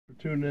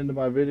tuning into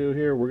my video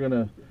here. We're going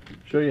to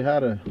show you how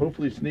to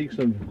hopefully sneak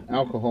some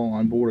alcohol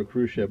on board a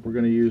cruise ship. We're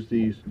going to use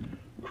these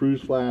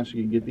cruise flasks.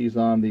 You can get these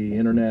on the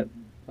internet.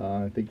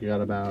 I think you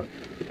got about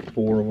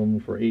 4 of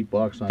them for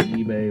 $8 on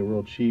eBay,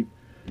 real cheap.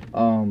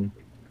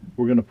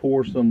 We're going to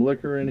pour some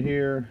liquor in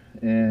here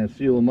and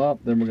seal them up.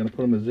 Then we're going to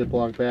put them in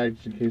Ziploc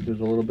bags in case there's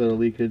a little bit of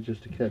leakage,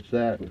 just to catch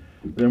that.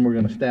 Then we're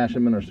going to stash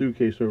them in our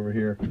suitcase over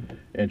here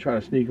and try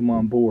to sneak them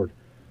on board.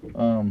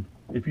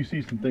 If you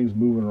see some things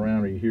moving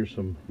around or you hear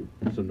some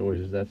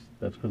noises, that's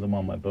because I'm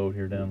on my boat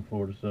here down in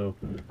Florida, so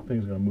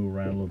things are going to move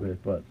around a little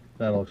bit, but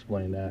that'll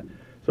explain that.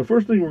 So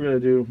first thing we're going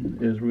to do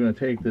is we're going to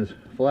take this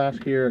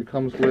flask here. It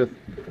comes with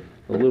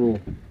a little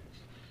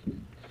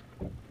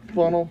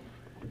funnel,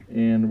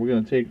 and we're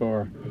going to take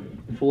our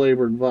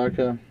flavored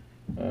vodka.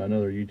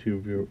 Another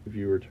YouTube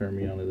viewer turned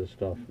me onto this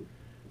stuff.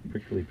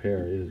 Prickly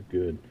pear is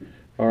good.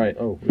 All right,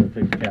 we're going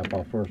to take the cap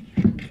off first.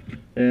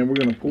 And we're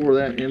going to pour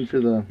that into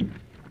the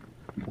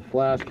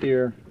flask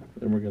here.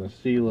 Then we're going to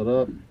seal it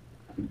up.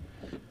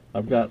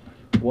 I've got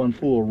one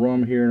full of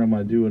rum here, and I'm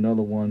going to do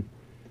another one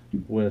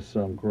with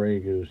some Grey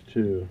Goose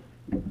too.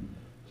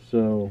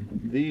 So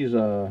these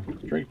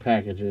drink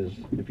packages,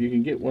 if you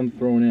can get one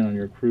thrown in on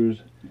your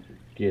cruise,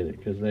 get it,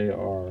 because they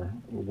are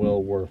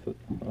well worth it,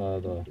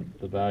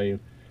 the value.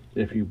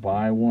 If you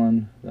buy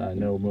one, I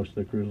know most of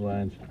the cruise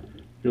lines,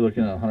 you're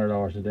looking at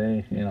 $100 a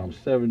day, and on a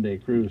 7-day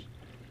cruise,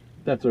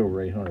 that's over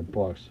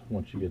 $800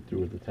 once you get through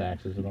with the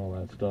taxes and all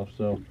that stuff.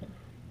 So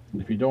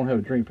if you don't have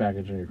a drink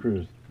package on your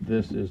cruise,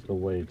 this is the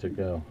way to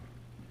go.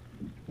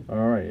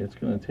 Alright, it's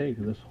going to take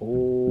this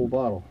whole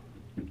bottle.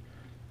 You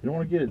don't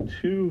want to get it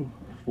too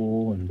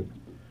full and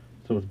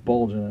so it's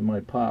bulging, it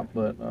might pop,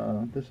 but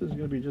this is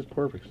going to be just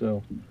perfect.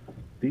 So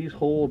these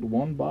hold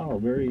one bottle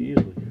very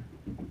easily.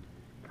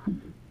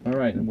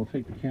 Alright, and we'll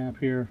take the cap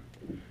here.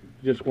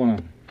 You just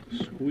want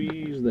to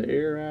squeeze the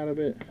air out of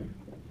it.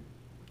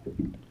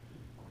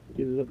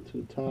 Get it up to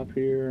the top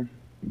here,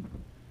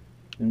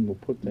 and we'll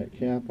put that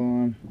cap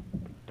on,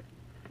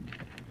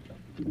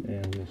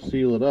 and we'll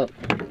seal it up.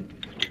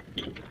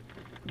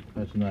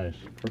 That's nice,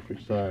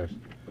 perfect size.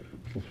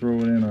 We'll throw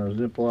it in our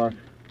Ziploc.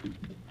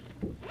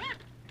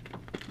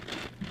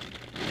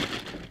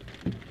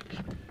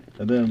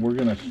 And then we're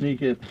going to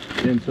sneak it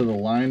into the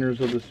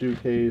liners of the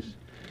suitcase.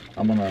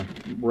 I'm going to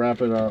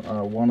wrap it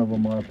one of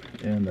them up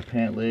in the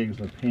pant legs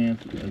of the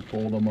pants and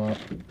fold them up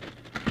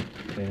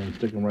and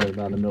stick them right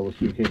about in the middle of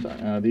the suitcase.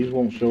 These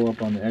won't show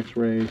up on the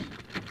x-rays.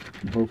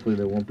 Hopefully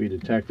they won't be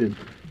detected.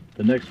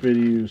 The next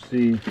video you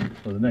see,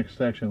 or the next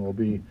section, will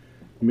be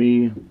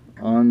me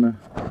unpacking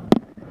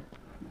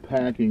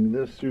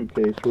this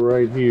suitcase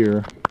right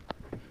here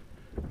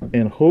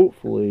and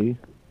hopefully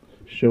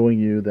showing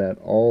you that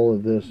all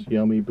of this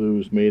yummy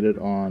booze made it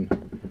on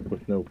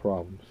with no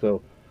problem.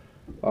 So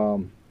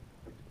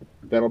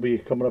that'll be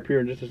coming up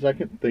here in just a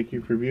second. Thank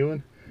you for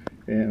viewing,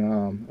 and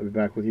I'll be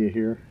back with you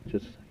here in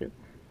just a second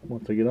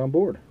once I get on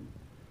board.